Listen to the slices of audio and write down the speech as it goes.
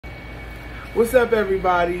What's up,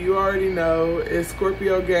 everybody? You already know it's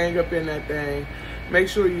Scorpio Gang up in that thing. Make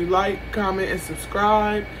sure you like, comment, and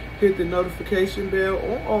subscribe. Hit the notification bell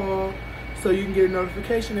on all so you can get a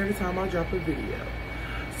notification every time I drop a video.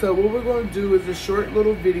 So what we're going to do is a short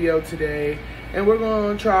little video today, and we're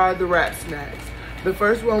going to try the wrap snacks. The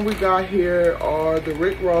first one we got here are the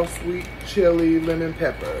Rick Ross Sweet Chili Lemon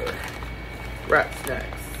Pepper wrap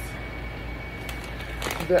snacks.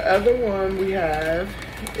 The other one we have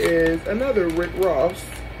is another Rick Ross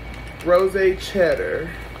Rosé Cheddar.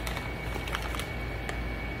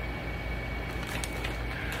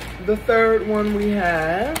 The third one we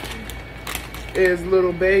have is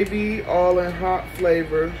Little Baby All in Hot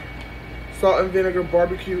flavor, salt and vinegar,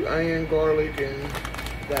 barbecue, onion, garlic, and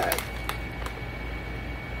that.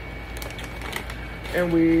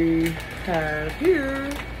 And we have here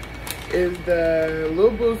is the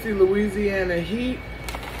Lil Boosie Louisiana Heat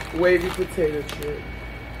Wavy Potato Chip.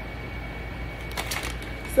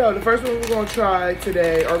 So the first one we're going to try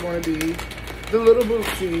today are going to be the Little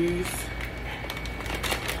Boosies.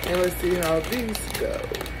 And let's see how these go.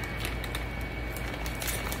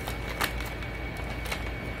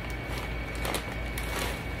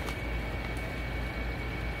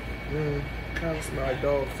 Kind of smell like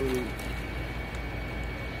dog food.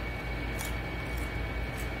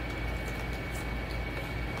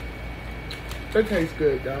 They taste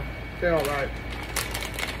good though. They're alright.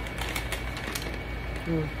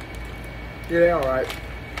 Yeah, they're alright.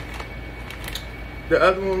 The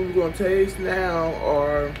other one we're gonna taste now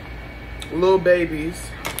are Lil Babies.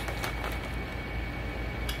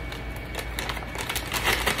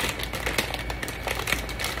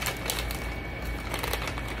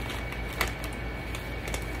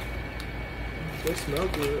 They smell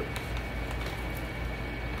good.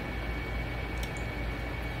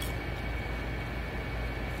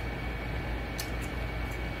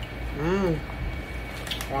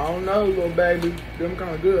 I don't know, Lil Baby. Them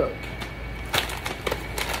kind of good.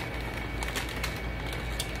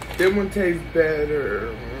 That one tastes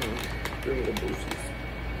better than Lil Boosie's.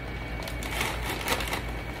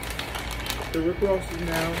 The Rick Ross is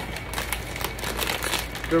now.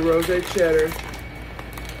 The Rosé Cheddar.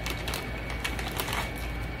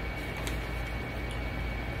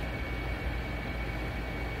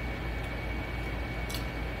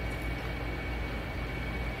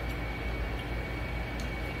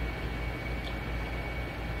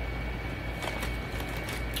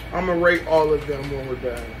 I'm gonna rate all of them when we're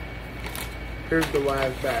done. Here's the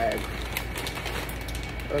last bag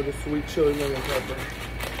of the sweet chili lemon pepper.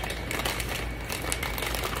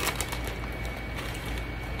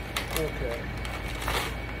 Okay.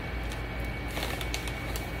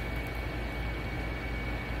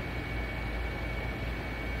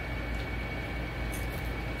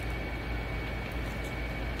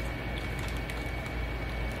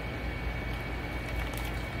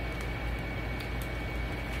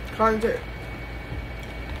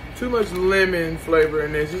 Too much lemon flavor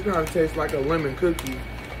in this. It's gonna taste like a lemon cookie.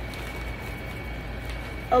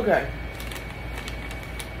 Okay.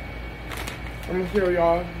 I'm gonna show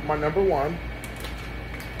y'all my number one.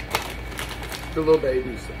 The Little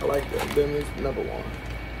Babies. I like them. Them is number one.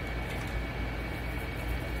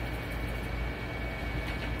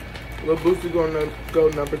 Lil Boosie gonna go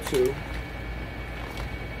number two.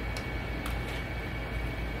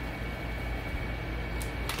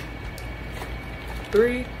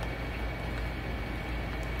 Three.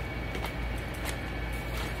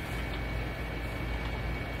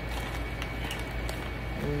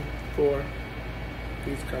 And four.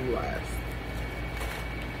 These come last.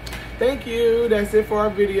 Thank you. That's it for our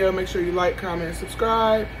video. Make sure you like, comment, and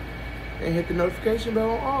subscribe. And hit the notification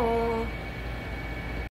bell on all.